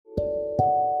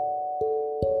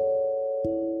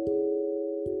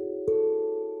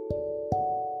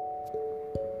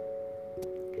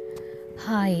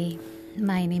Hi,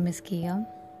 my name is Kia,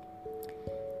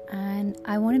 and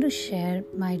I wanted to share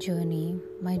my journey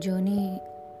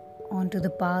onto the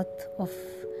path of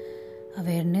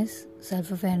awareness,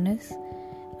 self awareness,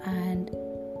 and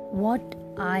what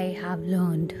I have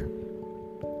learned.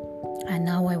 And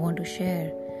now I want to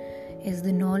share is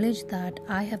the knowledge that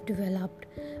I have developed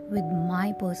with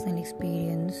my personal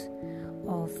experience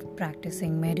of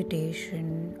practicing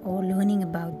meditation or learning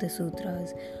about the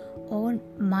sutras or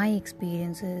my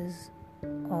experiences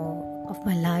of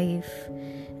my life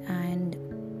and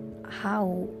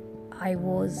how I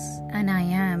was and I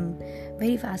am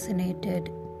very fascinated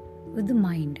with the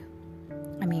mind.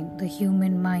 The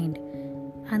human mind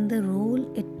and the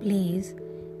role it plays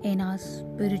in our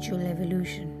spiritual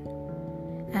evolution,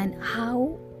 and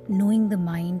how knowing the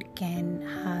mind can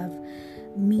have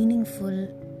meaningful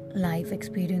life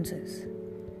experiences.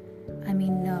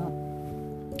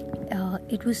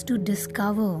 It was to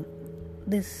discover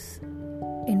this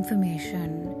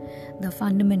information, the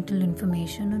fundamental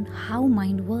information on how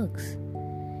mind works,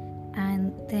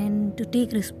 and then to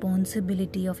take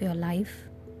responsibility of your life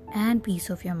and peace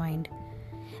of your mind,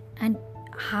 and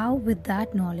how with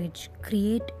that knowledge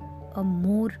create a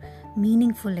more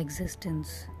meaningful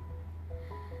existence.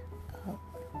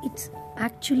 It's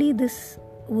actually this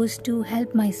was to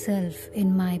help myself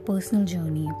in my personal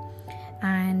journey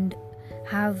and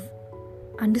have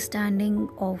understanding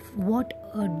of what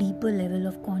a deeper level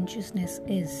of consciousness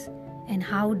is and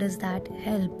how does that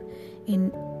help in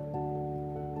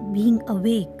being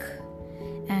awake,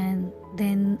 and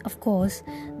then of course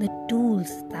the tools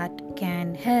that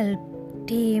can help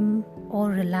tame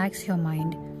or relax your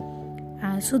mind,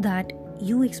 so that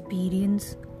you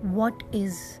experience what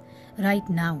is right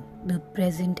now, the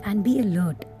present, and be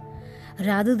alert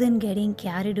rather than getting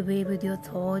carried away with your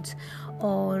thoughts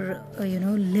or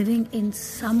living in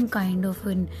some kind of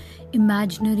an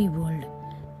imaginary world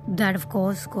that of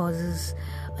course causes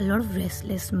a lot of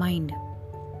restless mind.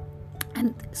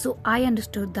 And so I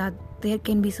understood that there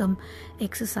can be some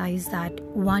exercise that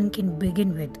one can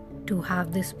begin with to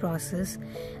have this process,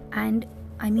 and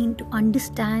to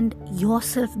understand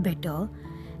yourself better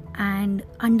and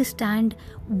understand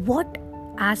what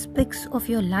aspects of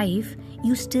your life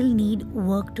you still need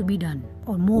work to be done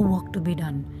or more work to be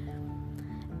done.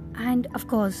 And of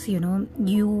course,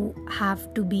 you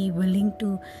have to be willing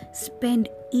to spend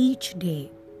each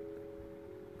day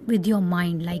with your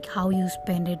mind, like how you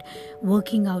spend it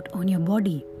working out on your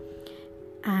body.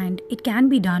 And it can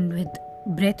be done with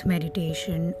breath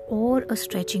meditation or a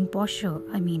stretching posture.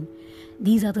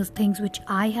 These are the things which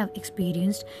I have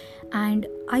experienced, and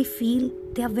I feel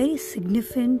they are very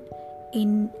significant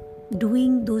in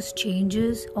doing those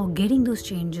changes or getting those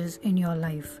changes in your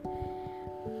life.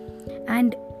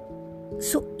 And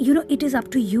so it is up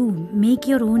to you. Make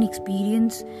your own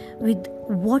experience with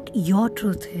what your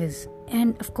truth is,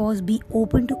 and of course be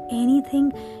open to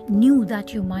anything new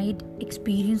that you might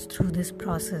experience through this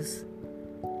process.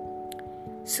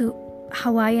 So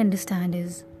how I understand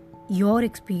is your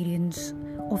experience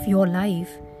of your life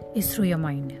is through your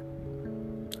mind,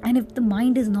 and if the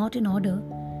mind is not in order,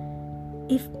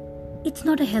 if it's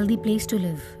not a healthy place to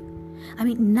live,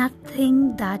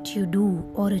 nothing that you do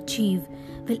or achieve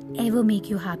will ever make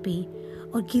you happy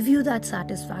or give you that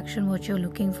satisfaction what you're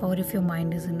looking for if your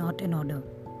mind is not in order.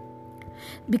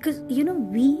 Because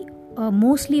we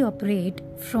mostly operate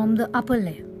from the upper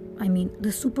layer,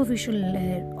 the superficial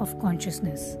layer of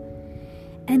consciousness,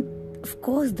 and of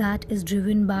course that is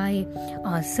driven by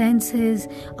our senses,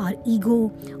 our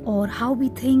ego, or how we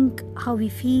think, how we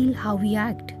feel, how we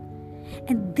act.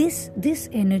 And this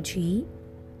energy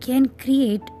can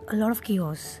create a lot of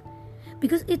chaos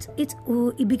because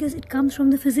because it comes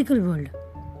from the physical world,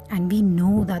 and we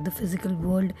know that the physical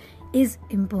world is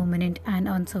impermanent and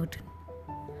uncertain.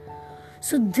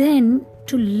 So then,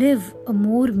 to live a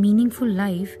more meaningful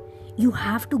life, you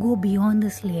have to go beyond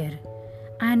this layer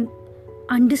and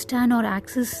understand or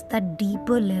access that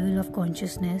deeper level of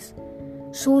consciousness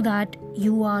so that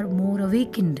you are more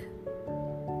awakened.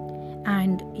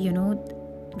 And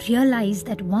realize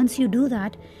that once you do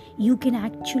that, you can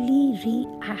actually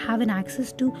have an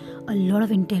access to a lot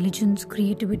of intelligence,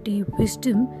 creativity,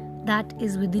 wisdom that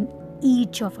is within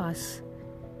each of us.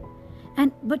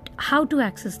 But how to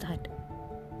access that?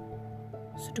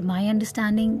 So to my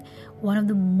understanding, one of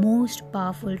the most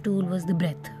powerful tool was the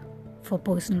breath for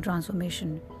personal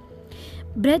transformation.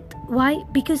 Breath, why?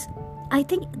 Because I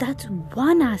think that's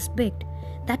one aspect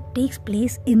that takes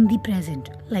place in the present,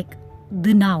 like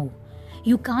the now.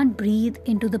 You can't breathe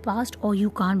into the past or you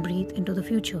can't breathe into the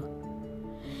future.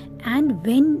 And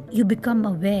when you become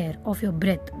aware of your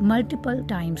breath multiple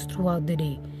times throughout the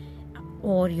day,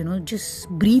 or just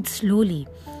breathe slowly,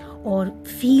 or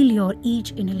feel your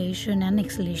each inhalation and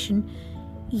exhalation,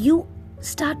 you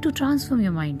start to transform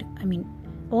your mind.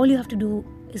 All you have to do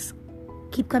is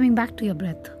keep coming back to your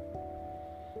breath,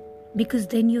 because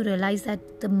then you realize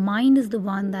that the mind is the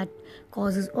one that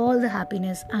causes all the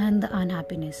happiness and the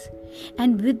unhappiness.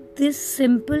 And with this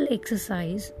simple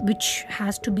exercise, which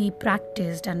has to be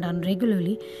practiced and done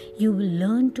regularly, you will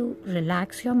learn to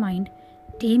relax your mind,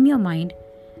 tame your mind,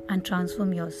 and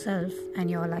transform yourself and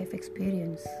your life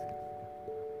experience.